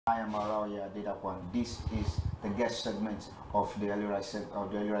I am Arauya Dedakwan. This is the guest segment of the Early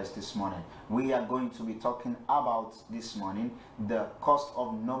Rise this morning. We are going to be talking about this morning the cost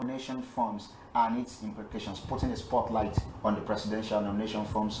of nomination forms and its implications, putting a spotlight on the presidential nomination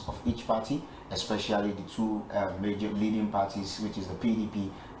forms of each party, especially the two major leading parties, which is the PDP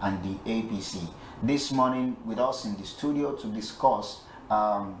and the APC. This morning, with us in the studio to discuss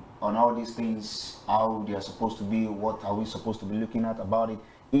on all these things, how they are supposed to be, what are we supposed to be looking at about it,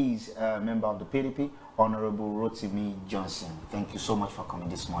 is a member of the PDP, Honorable Rotimi Johnson. Thank you so much for coming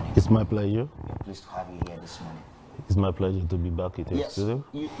this morning. It's my pleasure. We're pleased to have you here this morning. It's my pleasure to be back at your Yes, studio.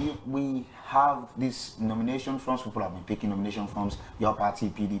 we have this nomination forms. People have been picking nomination forms. Your party,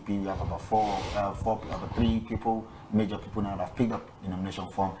 PDP, we have about three people, major people now that have picked up the nomination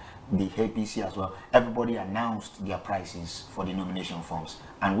form. The APC as well. Everybody announced their prices for the nomination forms,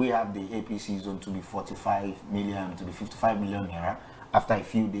 and we have the APC zone to be 45 million to be 55 million naira. After a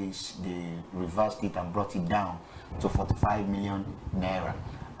few days, they reversed it and brought it down to 45 million naira.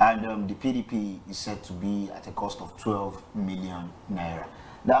 And the PDP is said to be at a cost of 12 million naira.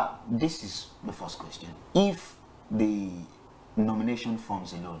 Now, this is the first question. If the nomination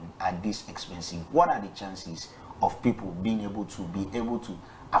forms alone are this expensive, what are the chances of people being able to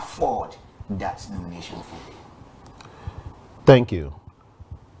afford that nomination form? Thank you.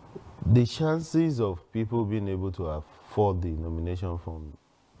 The chances of people being able to afford the nomination form,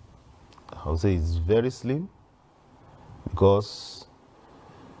 I would say, is very slim, because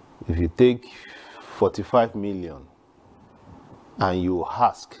if you take 45 million and you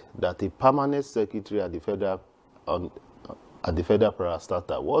ask that a permanent secretary at the federal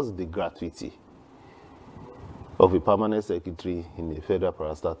parastatal, what's the gratuity of a permanent secretary in the federal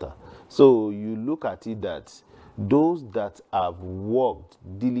parastatal? So you look at it that those that have worked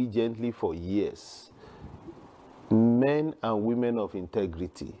diligently for years, men and women of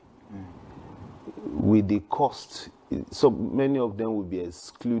integrity, with the cost, so many of them will be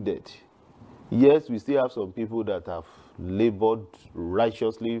excluded. Yes, we still have some people that have labored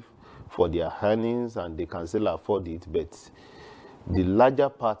righteously for their earnings and they can still afford it, but the larger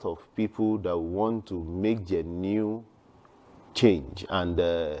part of people that want to make genuine change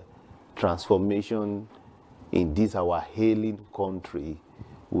and transformation in this our hailing country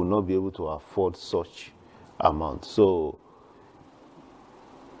will not be able to afford such amount. So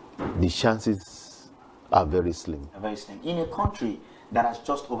the chances are very slim. Very slim. In a country that has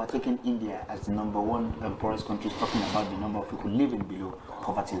just overtaken India as the #1 poorest country, talking about the number of people living below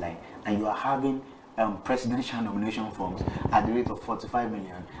poverty line, and you are having presidential nomination forms at the rate of 45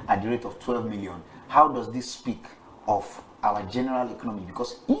 million, at the rate of 12 million, how does this speak of our general economy?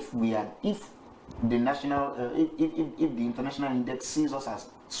 Because if the national, if the international index sees us as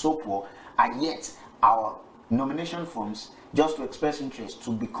so poor, and yet our nomination forms just to express interest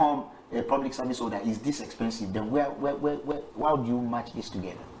to become a public service holder is this expensive, then how do you match this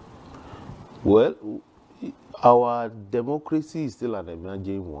together? Well, our democracy is still an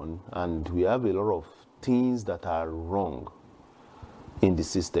emerging one, and we have a lot of things that are wrong in the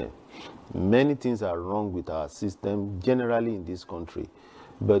system. Many things are wrong with our system generally in this country,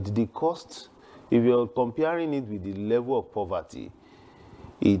 but the cost, if you're comparing it with the level of poverty,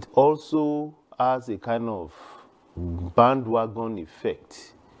 it also has a kind of bandwagon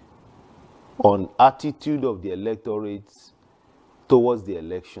effect on attitude of the electorate towards the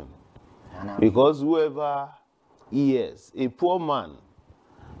election. Because whoever hears a poor man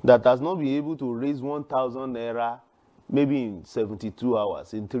that has not been able to raise 1,000 naira maybe in 72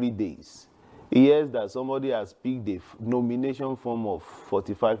 hours, in 3 days, he hears that somebody has picked a nomination form of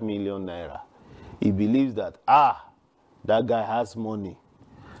 45 million naira. He believes that, that guy has money.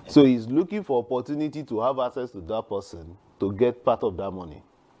 So he's looking for opportunity to have access to that person to get part of that money.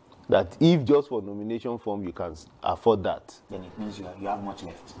 That if just for nomination form you can afford that, then it means you have much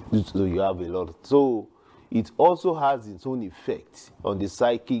left. So you have a lot. So it also has its own effect on the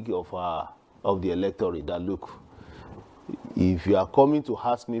psyche of the electorate. That look, if you are coming to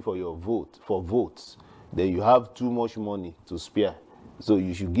ask me for your votes, then you have too much money to spare. So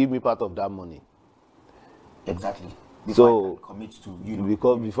you should give me part of that money. Exactly. Before I can commit to you.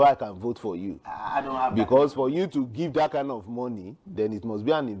 Because before I can vote for you. I don't have because for you to give that kind of money, then it must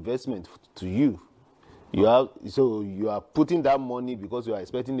be an investment to you. You are putting that money because you are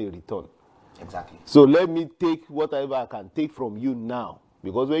expecting a return. Exactly. So let me take whatever I can take from you now.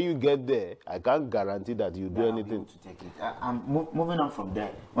 Because when you get there, I can't guarantee that you do anything. To take it. I'm moving on from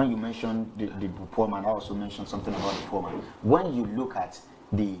there. When you mentioned the poor man, I also mentioned something about the poor man. When you look at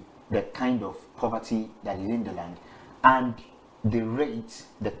the kind of poverty that is in the land, and the rate,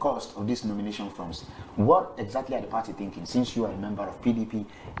 the cost of these nomination forms, what exactly are the party thinking? Since you are a member of PDP,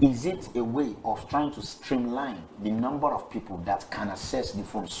 is it a way of trying to streamline the number of people that can access the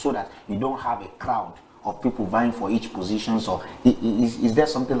forms so that you don't have a crowd of people vying for each position? So is there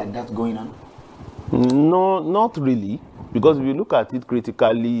something like that going on? No, not really, because if you look at it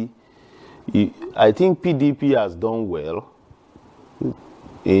critically, I think PDP has done well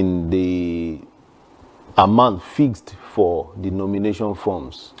in the amount fixed for the nomination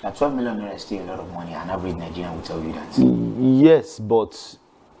forms. 12 million naira is still a lot of money. An average Nigerian will tell you that. Yes, but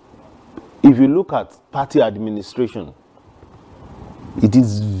if you look at party administration, it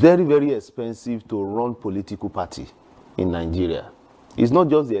is very, very expensive to run political party in Nigeria. It's not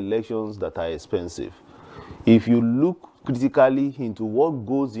just the elections that are expensive. If you look critically into what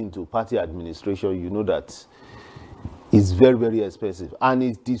goes into party administration, you know that it's very, very expensive. And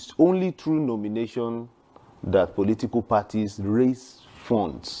it is only through nomination that political parties raise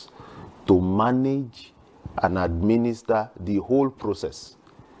funds to manage and administer the whole process.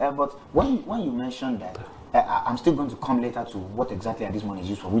 But when you mentioned that, I'm still going to come later to what exactly this money is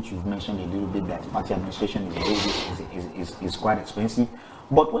used for, which you've mentioned a little bit, that party administration is quite expensive.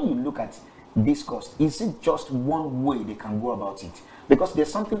 But when you look at this cost, is it just one way they can go about it? Because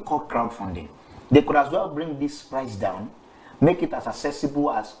there's something called crowdfunding. They could as well bring this price down, make it as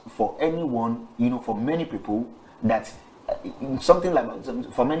accessible as for anyone, for many people, that something like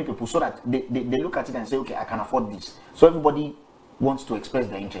for many people, so that they look at it and say, okay, I can afford this. So everybody wants to express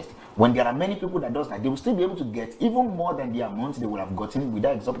their interest. When there are many people that does that, they will still be able to get even more than the amount they would have gotten with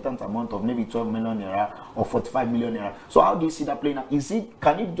that exorbitant amount of maybe 12 million naira or 45 million naira. So how do you see that playing out?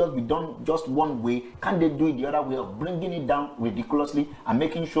 Can it just be done just one way? Can they do it the other way of bringing it down ridiculously and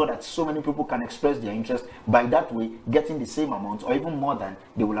making sure that so many people can express their interest by that way getting the same amount or even more than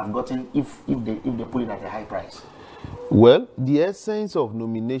they would have gotten if they put it at a high price? Well, the essence of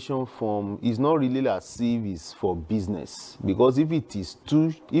nomination form is not really as if it's for business, because if it is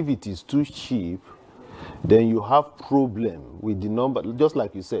too cheap, then you have problem with the number. Just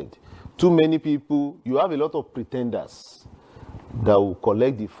like you said, too many people, you have a lot of pretenders that will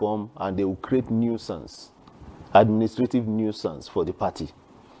collect the form and they will create nuisance, administrative nuisance for the party.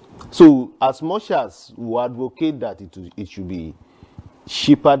 So as much as we advocate that it should be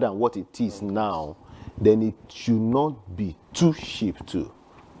cheaper than what it is now, then it should not be too cheap too.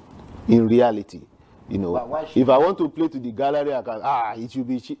 In reality, if I want to play to the gallery, I can, it should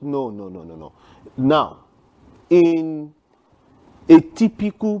be cheap. No. Now, in a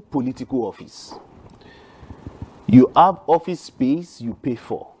typical political office, you have office space you pay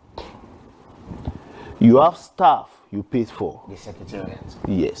for. You have staff you pay for. The secretariat.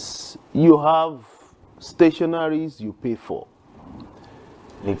 Yes. You have stationaries you pay for.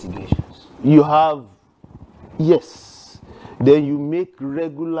 Litigations. You have, yes. Then you make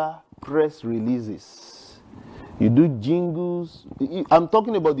regular press releases. You do jingles. I'm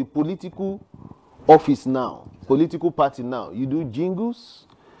talking about the political office now, political party now. You do jingles.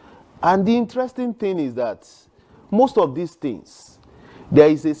 And the interesting thing is that most of these things, there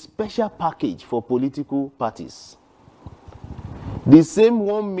is a special package for political parties. The same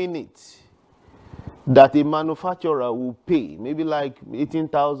 1 minute that a manufacturer will pay, maybe like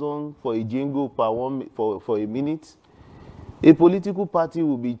 18,000 for a jingle for a minute, a political party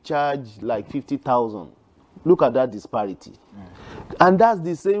will be charged like 50,000. Look at that disparity. And that's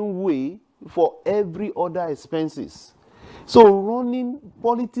the same way for every other expenses. So running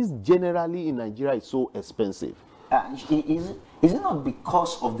politics generally in Nigeria is so expensive. Is it not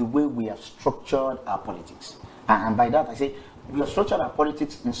because of the way we have structured our politics? And by that I say, we have structured our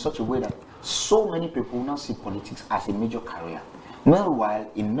politics in such a way that so many people now see politics as a major career.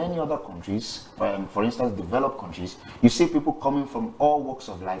 Meanwhile, in many other countries, for instance, developed countries, you see people coming from all walks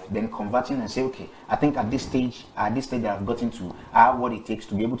of life, then converting and say, okay, I think at this stage that I've gotten to, I have what it takes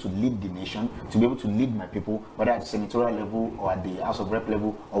to be able to lead the nation, to be able to lead my people, whether at the senatorial level or at the House of Rep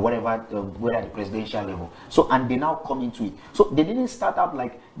level or whatever, whether at the presidential level. So, and they now come into it. So they didn't start out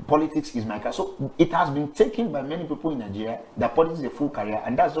like politics is my career. So it has been taken by many people in Nigeria that politics is a full career,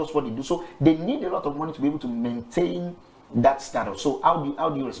 and that's just what they do. So they need a lot of money to be able to maintain that status. So how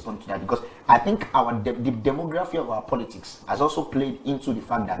do you respond to that? Because I think the demography of our politics has also played into the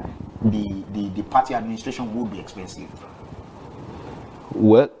fact that the party administration will be expensive.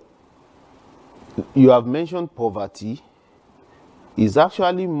 Well, you have mentioned poverty. It's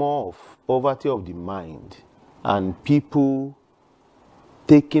actually more of poverty of the mind and people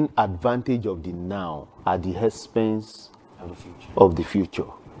taking advantage of the now at the expense of the future.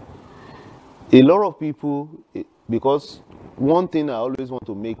 A lot of people, because one thing I always want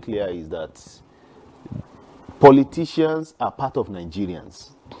to make clear is that politicians are part of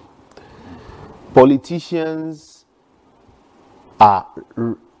Nigerians. Politicians are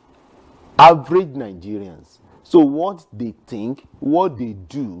average Nigerians. So what they think, what they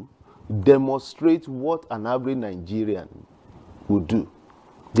do, demonstrates what an average Nigerian would do.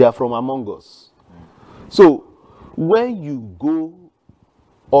 They are from among us. So when you go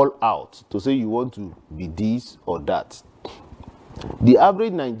all out to say you want to be this or that, the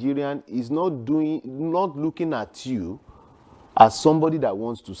average Nigerian is not looking at you as somebody that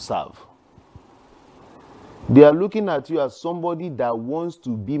wants to serve. They are looking at you as somebody that wants to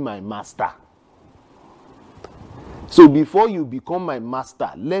be my master. So before you become my master,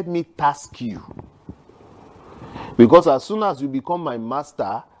 let me task you. Because as soon as you become my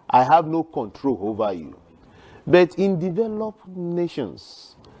master, I have no control over you. But in developed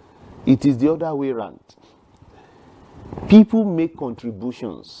nations, it is the other way around. People make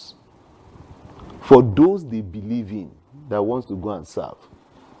contributions for those they believe in that wants to go and serve.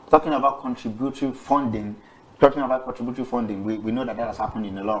 Talking about contributory funding, we know that has happened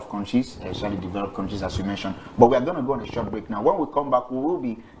in a lot of countries, especially developed countries, as you mentioned. But we are going to go on a short break now. When we come back, we will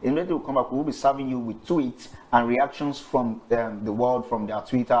be serving you with tweets and reactions from the world, from their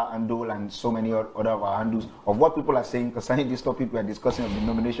Twitter handle and so many other of our handles of what people are saying concerning this topic we are discussing of the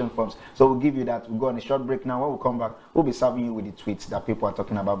nomination forms. So we'll give you that. We'll go on a short break now. When we come back, we'll be serving you with the tweets that people are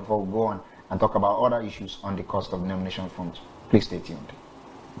talking about before we go on and talk about other issues on the cost of nomination forms. Please stay tuned.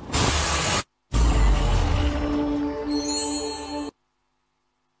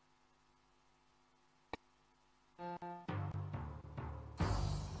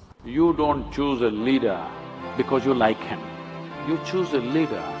 You don't choose a leader because you like him. You choose a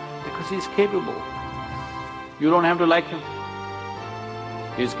leader because he's capable. You don't have to like him.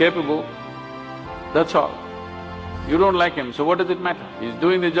 He's capable, that's all. You don't like him, so what does it matter? He's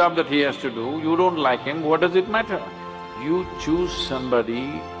doing the job that he has to do, you don't like him, what does it matter? You choose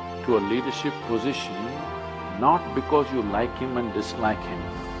somebody to a leadership position not because you like him and dislike him,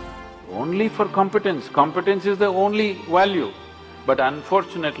 only for competence. Competence is the only value. But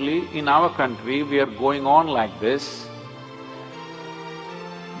unfortunately, in our country, we are going on like this,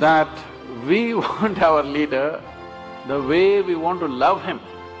 that we want our leader the way we want to love him.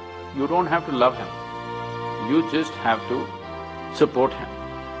 You don't have to love him, you just have to support him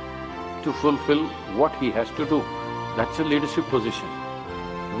to fulfill what he has to do. That's a leadership position.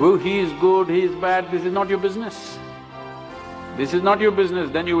 Well, he is good, he is bad, this is not your business. This is not your business,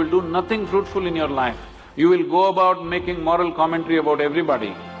 then you will do nothing fruitful in your life. You will go about making moral commentary about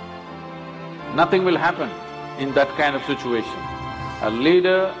everybody. Nothing will happen in that kind of situation. A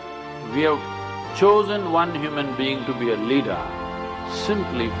leader, we have chosen one human being to be a leader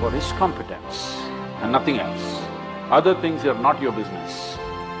simply for his competence and nothing else. Other things are not your business.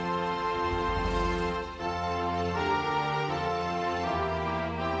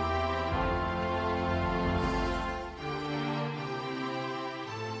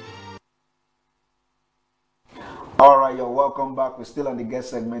 All right, you're welcome back. We're still on the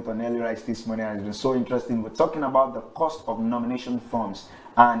guest segment on Early Rise this morning, and it's been so interesting. We're talking about the cost of nomination forms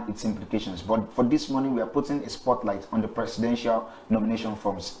and its implications. But for this morning, we are putting a spotlight on the presidential nomination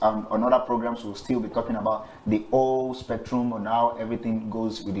forms. On other programs, we'll still be talking about the whole spectrum on how everything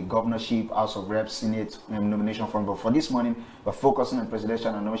goes with the governorship, House of Reps, Senate nomination form. But for this morning, we're focusing on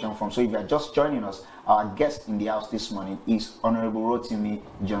presidential nomination forms. So if you are just joining us, our guest in the house this morning is Honorable Rotimi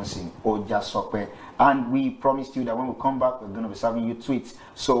Johnson Ojasope. And we promised you that when we come back, we're going to be serving you tweets.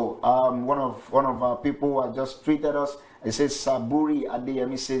 So one of our people has just tweeted us. It says, Saburi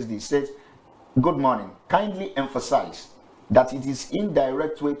Adeyemi says this, says, good morning, kindly emphasize that it is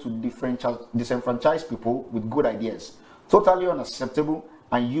indirect way to disenfranchise people with good ideas, totally unacceptable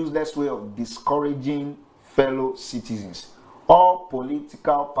and useless way of discouraging fellow citizens. All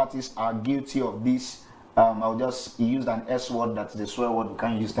political parties are guilty of this. I'll just use an S word, that's the swear word, we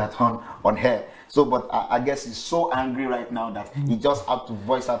can't use that on here. So, but I guess he's so angry right now that he just had to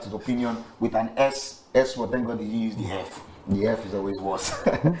voice out his opinion with an S word. Thank God he didn't use the F. The F is always worse.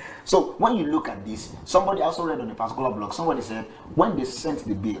 So when you look at this, somebody also read on a particular blog, somebody said, when they sent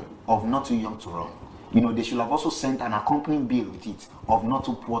the bill of not too young to run, they should have also sent an accompanying bill with it of not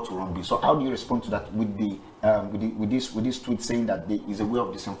too poor to run bill. So how do you respond to that with this tweet saying that there is a way of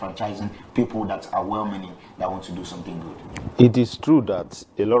disenfranchising people that are well-meaning that want to do something good? It is true that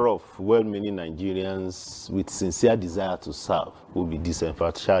a lot of well-meaning Nigerians with sincere desire to serve will be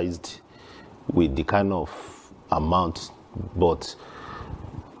disenfranchised with the kind of amount, but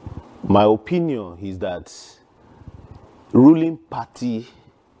my opinion is that ruling party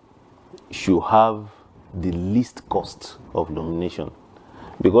should have the least cost of nomination,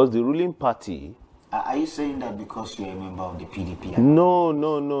 because the ruling party Are you saying that because you're a member of the PDP? No,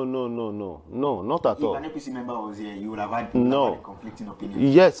 not at all. If an APC member was here, you would have had a conflicting opinion.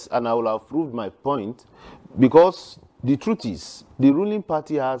 Yes, and I will have proved my point, because the truth is, the ruling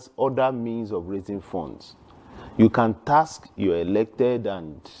party has other means of raising funds. You can task your elected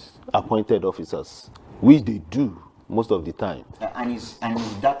and appointed officers, which they do most of the time. And is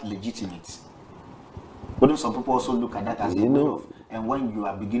that legitimate? But some people also look at that as a way of, and when you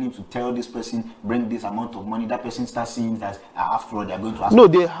are beginning to tell this person, bring this amount of money, that person starts seeing that after all, they are going to ask. No,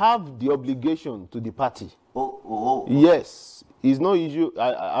 they have the obligation to the party. Oh. Yes, it's no issue.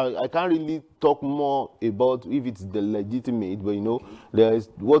 I can't really talk more about if it's the legitimate, but there is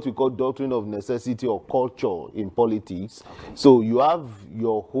what we call doctrine of necessity or culture in politics. Okay. So you have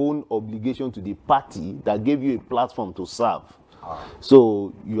your own obligation to the party that gave you a platform to serve.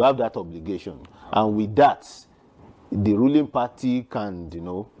 So you have that obligation, and with that, the ruling party can,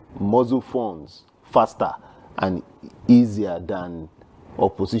 muzzle funds faster and easier than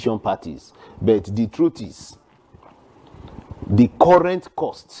opposition parties. But the truth is, the current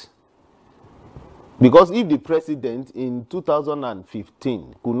cost, because if the president in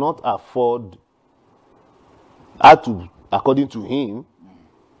 2015 could not afford, had to, according to him,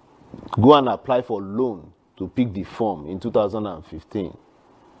 go and apply for loan to pick the form in 2015,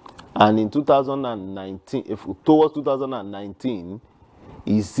 and in 2019, towards 2019,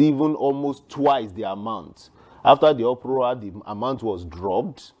 is even almost twice the amount. After the uproar, the amount was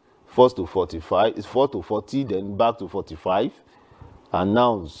dropped first to 45, it's 4 to 40, then back to 45, and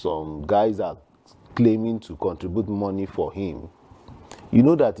now some guys are claiming to contribute money for him. You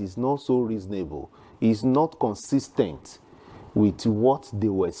know that it's not so reasonable. It's not consistent with what they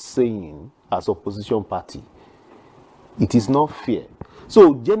were saying as opposition party. It is not fair.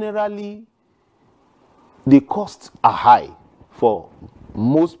 So generally, the costs are high for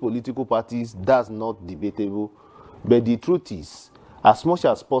most political parties. That's not debatable. But the truth is, as much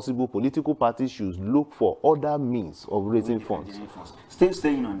as possible, political parties should look for other means of raising funds. Still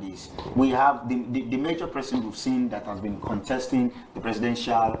staying on this, we have the major person we've seen that has been contesting the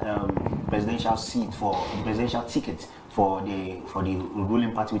presidential seat for the presidential ticket for the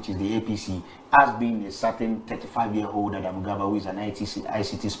ruling party, which is the APC, has been a certain 35-year-old Adam Gaba, who is an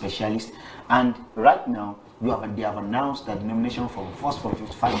ICT specialist. And right now, they have announced that the nomination from first for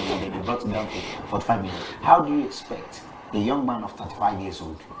 55 million, then they brought it down to 45 million. How do you expect a young man of 35 years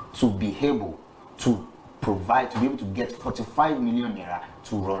old to be able to be able to get 45 million naira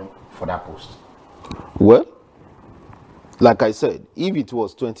to run for that post? Well, like I said, if it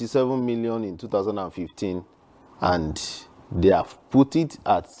was 27 million in 2015 and they have put it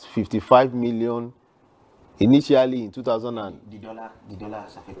at 55 million initially in 2000 and the dollar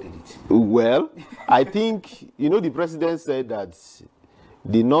has affected it. Well, I think the president said that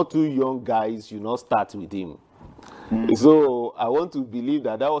the not too young guys should not start with him. So I want to believe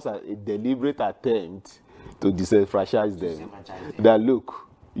that was a deliberate attempt to disenfranchise them. That look,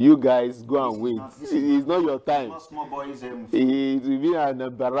 you guys go and wait. It's not your time. Small boys, it will be an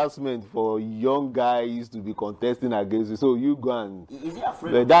embarrassment for young guys to be contesting against you. So you go and. Is he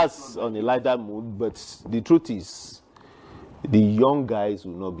afraid? That's on a lighter mood. But the truth is, the young guys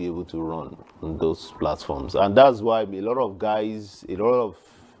will not be able to run on those platforms, and that's why a lot of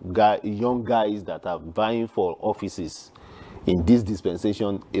young guys that are vying for offices in this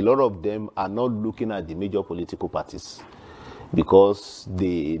dispensation, a lot of them are not looking at the major political parties because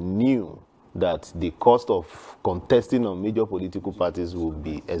they knew that the cost of contesting on major political parties will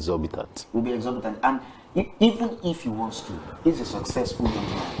be exorbitant. And even if he wants to, he's a successful young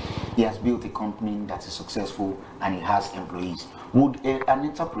man. He has built a company that is successful and he has employees. Would an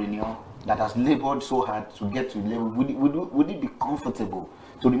entrepreneur that has labored so hard to get to the level, would it be comfortable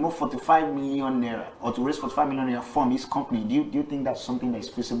to remove 45 million naira or to raise 45 million naira from his company? Do you think that's something that is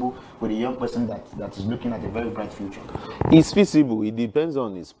feasible with a young person that is looking at a very bright future? It's feasible. It depends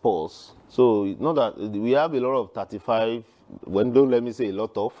on his pulse. So not that we have a lot of 35. Don't let me say a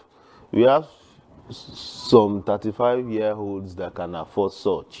lot of. We have some 35-year-olds that can afford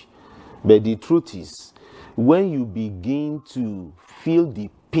such. But the truth is, when you begin to feel the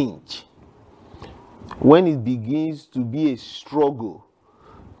pinch, when it begins to be a struggle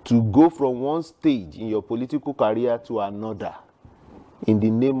to go from one stage in your political career to another in the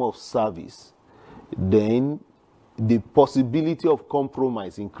name of service, then the possibility of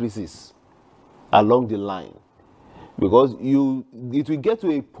compromise increases along the line. Because it will get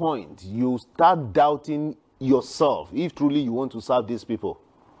to a point you start doubting yourself if truly you want to serve these people.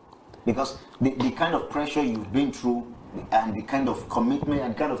 Because the kind of pressure you've been through and the kind of commitment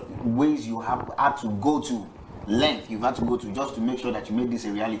and kind of ways you have had to go to length you've had to go to just to make sure that you make this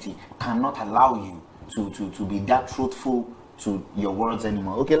a reality cannot allow you to be that truthful to your words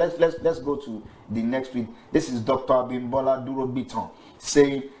anymore. Okay, let's go to the next tweet. This is Dr. Abimbola Duro-Biton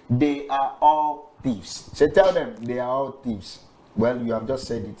saying they are all thieves. So tell them they are all thieves. Well, you have just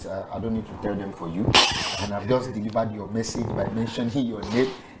said it. I don't need to tell them for you. And I've just delivered your message by mentioning your name.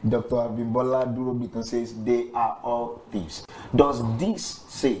 Dr. Abimbola Duro-Biton says they are all thieves. Does this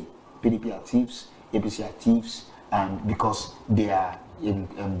say PDP are thieves, APC are thieves, because they are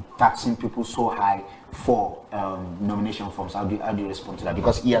taxing people so high for nomination forms? How do you respond to that?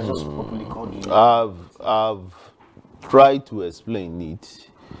 Because he has just openly called you. I've tried to explain it.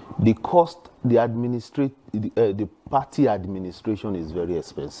 The cost, the party administration is very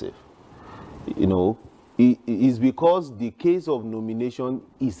expensive. You know, it is because the case of nomination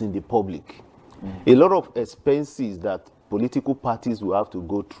is in the public. A lot of expenses that political parties will have to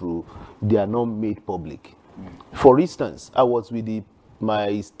go through, they are not made public. For instance, I was with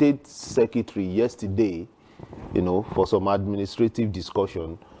my state secretary yesterday, you know, for some administrative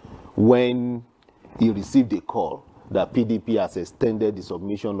discussion when he received a call that PDP has extended the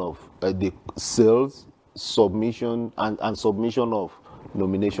submission of the sales, submission and submission of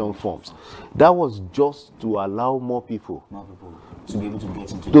nomination forms. That was just to allow more people to be able to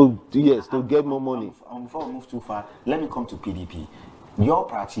get into to get more money. Before we move too far, let me come to PDP. Your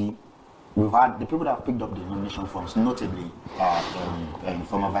party, we've had the people that have picked up the nomination forms, notably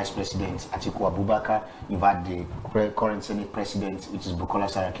former Vice President Atiku Abubakar. You've had the current Senate President, which is Bukola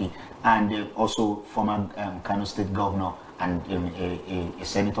Saraki, and also former Kano State Governor and a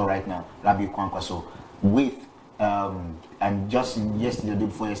senator right now, Rabiu Kwankwaso, with and just yesterday, the day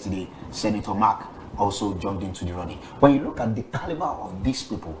before yesterday, Senator Mark also jumped into the running. When you look at the caliber of these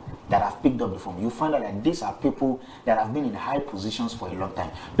people that have picked up the form, you find out that these are people that have been in high positions for a long time.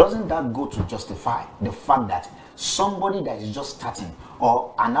 Doesn't that go to justify the fact that somebody that is just starting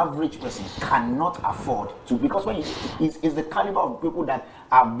or an average person cannot afford to, because when it's the caliber of people that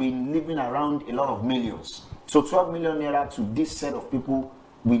have been living around a lot of millions. So 12 million naira to this set of people,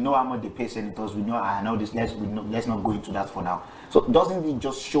 we know how much they pay senators, we know, I know this, let's not go into that for now. So doesn't it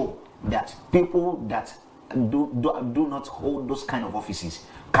just show that people that do not hold those kind of offices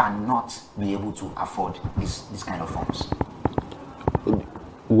cannot be able to afford this kind of forms?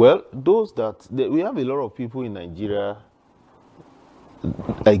 Well, we have a lot of people in Nigeria.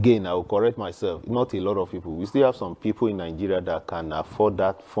 Again, I will correct myself, not a lot of people. We still have some people in Nigeria that can afford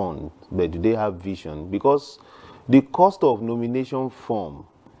that fund, but do they have vision? Because the cost of nomination form,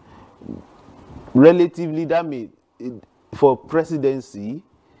 relatively, that may, for presidency,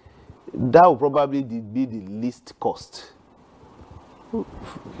 that will probably be the least cost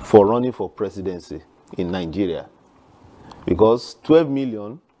for running for presidency in Nigeria. Because 12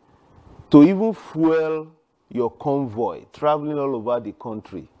 million, to even fuel your convoy traveling all over the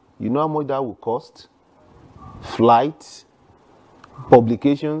country, you know how much that will cost? Flights,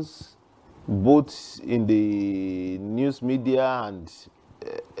 publications, both in the news media and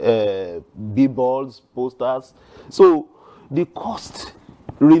billboards, posters. So the cost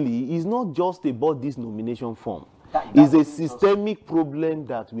really is not just about this nomination form. It's a systemic problem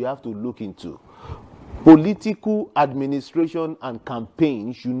that we have to look into. Political administration and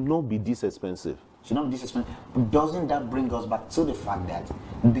campaign should not be this expensive. Should not be this expensive. Doesn't that bring us back to the fact that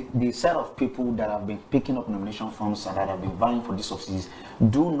the set of people that have been picking up nomination forms and that have been vying for these offices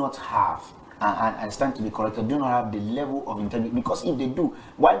do not have, and I stand to be corrected, do not have the level of integrity? Because if they do,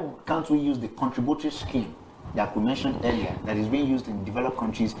 why can't we use the contributory scheme that we mentioned earlier, that is being used in developed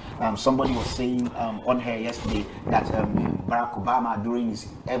countries? Somebody was saying on here yesterday that Barack Obama, during his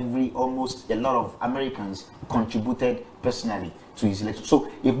almost a lot of Americans contributed personally to his election.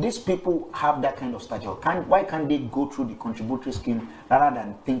 So if these people have that kind of stature, why can't they go through the contributory scheme rather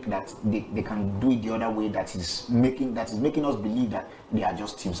than think that they can do it the other way, that is making us believe that they are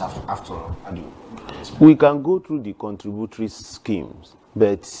just teams after all? We can go through the contributory schemes,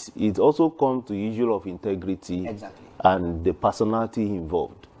 but it also comes to the issue of integrity. Exactly. And the personality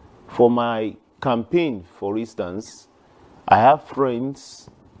involved. For my campaign, for instance, I have friends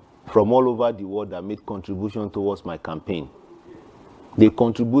from all over the world that made contribution towards my campaign. They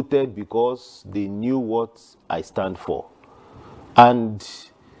contributed because they knew what I stand for. And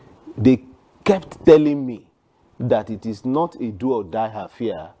they kept telling me that it is not a do or die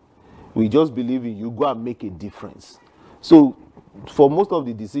affair. We just believe in you, go and make a difference. So for most of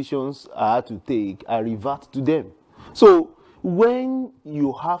the decisions I had to take, I revert to them. So when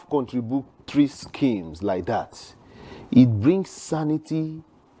you have contributory schemes like that, it brings sanity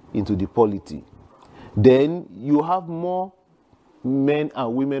into the polity. Then you have more men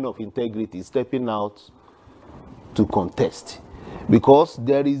and women of integrity stepping out to contest, because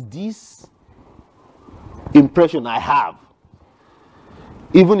there is this impression I have,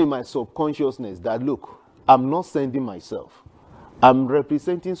 even in my subconsciousness, that look, I'm not sending myself. I'm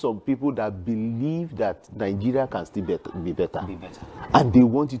representing some people that believe that Nigeria can still be better. And they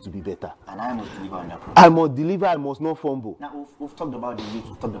want it to be better. And I must deliver on that promise. I must deliver, I must not fumble. Now, we've talked about the youth,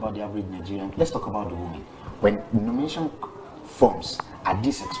 we've talked about the average Nigerian. Let's talk about the women. When nomination forms are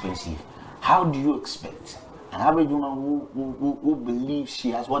this expensive, how do you expect an average woman who believes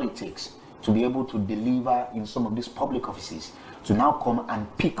she has what it takes to be able to deliver in some of these public offices to now come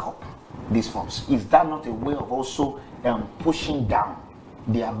and pick up these forms? Is that not a way of also pushing down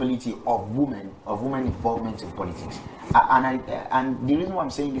the ability of women involvement in politics? And the reason why I'm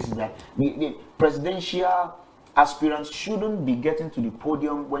saying this is that the presidential aspirants shouldn't be getting to the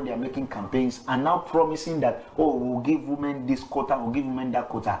podium when they are making campaigns and now promising that, oh, we'll give women this quota, we'll give women that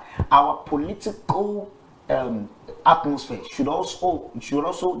quota. Our political atmosphere should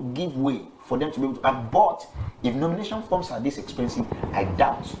also give way for them to be able to. But if nomination forms are this expensive, I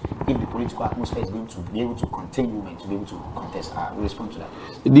doubt if the political atmosphere is going to be able to contain women to be able to contest. Respond to that.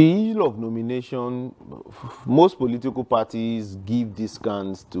 The issue of nomination, most political parties give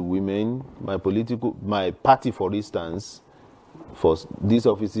discounts to women. My party, for instance, for these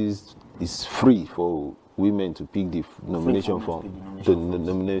offices is free for women to pick the nomination form.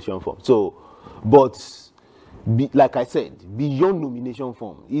 So, but like I said, beyond nomination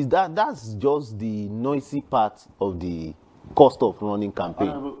form, that's just the noisy part of the cost of running campaign.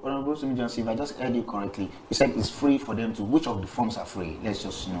 Honorable Simijansi, if I just heard you correctly, you said it's free for them to. Which of the forms are free? Let's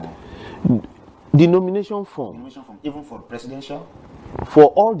just know. The nomination form. Nomination form, even for presidential. For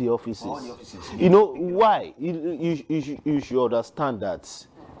all the offices. All the offices. You know why? You should understand that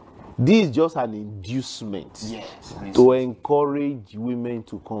this is just an inducement to encourage women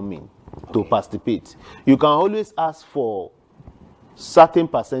to come in. To participate. You can always ask for certain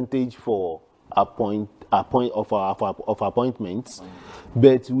percentage for appointments,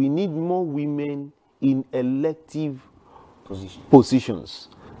 but we need more women in elective positions.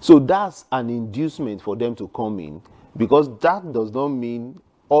 So that's an inducement for them to come in, because that does not mean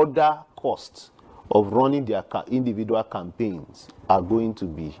other costs of running their individual campaigns are going to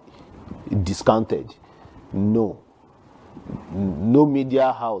be discounted. No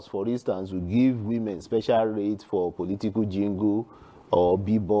media house, for instance, will give women special rates for political jingle or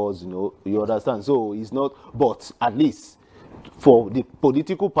billboards, you understand? So it's not, but at least for the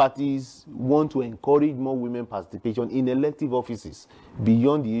political parties want to encourage more women participation in elective offices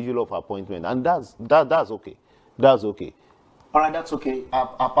beyond the usual of appointment, and that's okay. That's okay. All right, that's okay.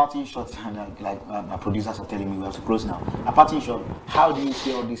 Our party in short, like my producers are telling me, we have to close now. Our party in short, how do you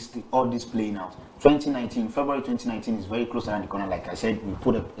see all this playing out? 2019, February 2019 is very close around the corner. Like I said, we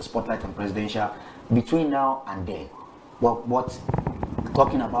put a spotlight on presidential. Between now and then, what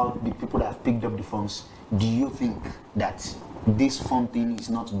talking about the people that have picked up the forms, do you think that this form thing is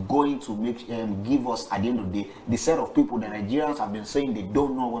not going to give us, at the end of the day, the set of people that Nigerians have been saying they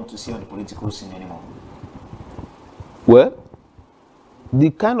don't want to see on the political scene anymore? Well, the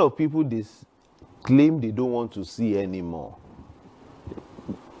kind of people they claim they don't want to see anymore,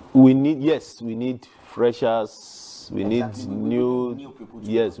 we need freshers, we need new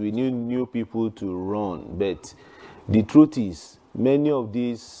people to run. But the truth is, many of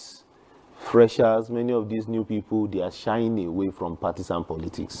these freshers, many of these new people, they are shying away from partisan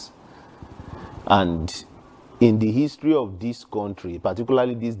politics. And in the history of this country,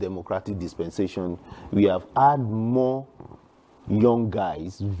 particularly this democratic dispensation, we have had more young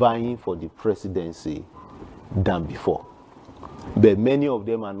guys vying for the presidency than before. But many of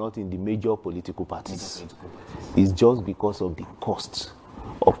them are not in the major political parties. It's just because of the cost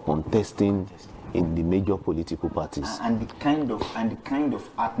of contesting in the major political parties. And the kind of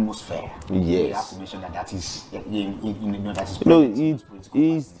atmosphere. Yes. You have to mention that is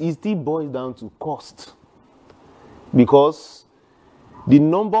it still boils down to cost. Because the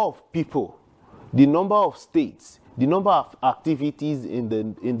number of people, the number of states, the number of activities in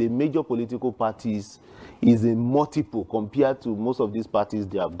the major political parties is a multiple compared to most of these parties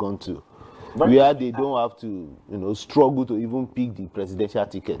they have gone to, where they don't have to, struggle to even pick the presidential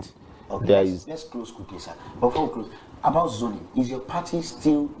ticket. Okay, let's close quickly, sir. Before we close, about zoning, is your party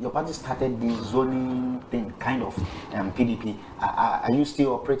started the zoning thing, kind of, PDP? Are you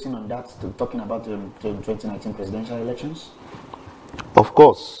still operating on that, talking about the 2019 presidential elections? Of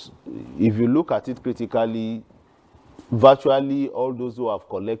course, if you look at it critically, virtually all those who have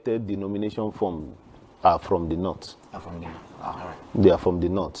collected the nomination form are from the north. All right. They are from the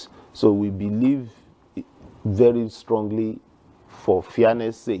north. So we believe very strongly, for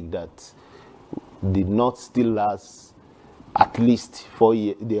fairness sake, that the North still has at least 4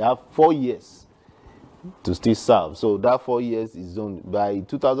 years. They have 4 years to still serve. So that 4 years is done. By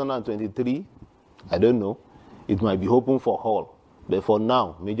 2023, I don't know, it might be open for all. But for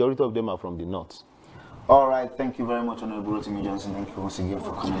now, majority of them are from the North. All right, thank you very much, Honorable Rotimi Johnson. Thank you once again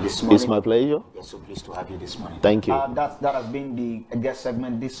for coming this morning. It's my pleasure. We're so pleased to have you this morning. Thank you. That has been the guest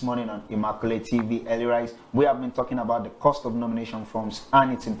segment this morning on Immaculate TV, Early Rise. We have been talking about the cost of nomination forms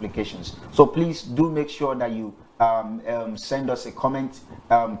and its implications. So please do make sure that you send us a comment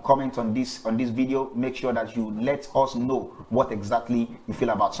on this video. Make sure that you let us know what exactly you feel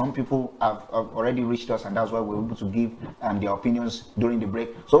about. Some people have already reached us, and that's why we're able to give their opinions during the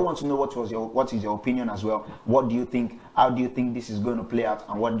break. So I want to know what is your opinion as well. What do you think? How do you think this is going to play out,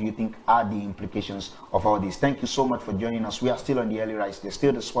 and what do you think are the implications of all this? Thank you so much for joining us. We are still on the Early Rise. There's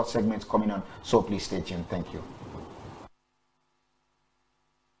still the sports segments coming on, so please stay tuned. Thank you.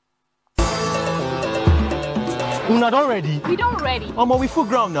 Una don't ready? We don't ready. Omo, we full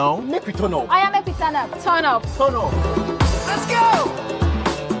ground now. Make we turn up. I am make we turn up. Turn up. Turn up. Let's go.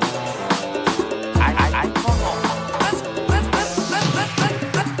 I turn up.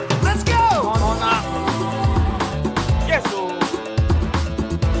 Let's go. Turn up. Yes, oh.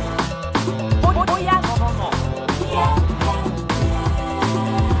 Oh yeah.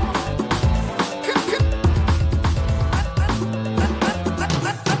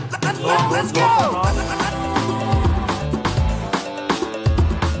 No. Let's go.